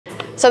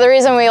So the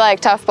reason we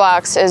like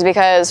TuffBlocks is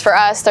because for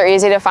us, they're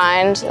easy to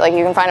find. Like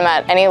you can find them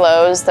at any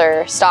Lowe's.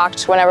 They're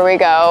stocked whenever we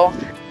go.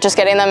 Just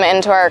getting them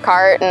into our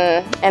cart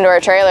and into our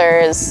trailer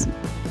is,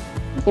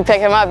 you pick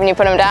them up and you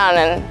put them down,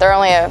 and they're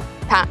only a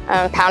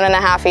pound and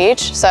a half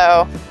each.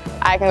 So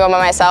I can go by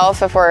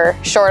myself if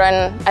we're short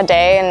on a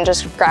day and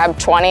just grab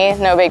 20,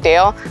 no big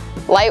deal.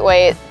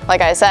 Lightweight,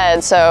 like I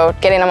said, so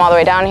getting them all the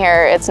way down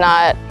here, it's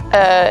not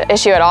an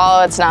issue at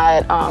all. It's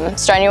not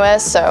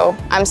strenuous, so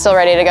I'm still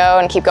ready to go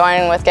and keep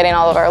going with getting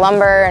all of our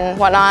lumber and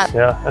whatnot.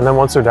 Yeah, and then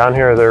once they're down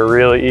here, they're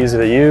really easy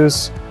to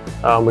use.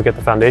 We get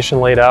the foundation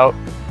laid out,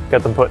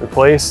 get them put in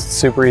place. It's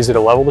super easy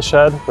to level the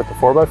shed with the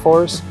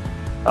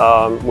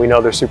 4x4s. We know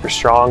they're super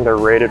strong. They're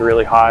rated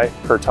really high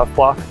per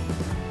TuffBlock.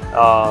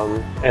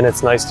 And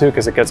it's nice too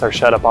because it gets our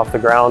shed up off the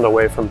ground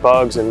away from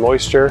bugs and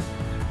moisture.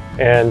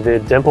 And the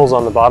dimples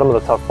on the bottom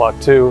of the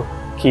TuffBlock too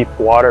keep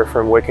water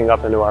from wicking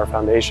up into our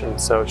foundation.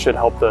 So it should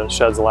help the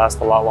sheds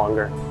last a lot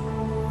longer.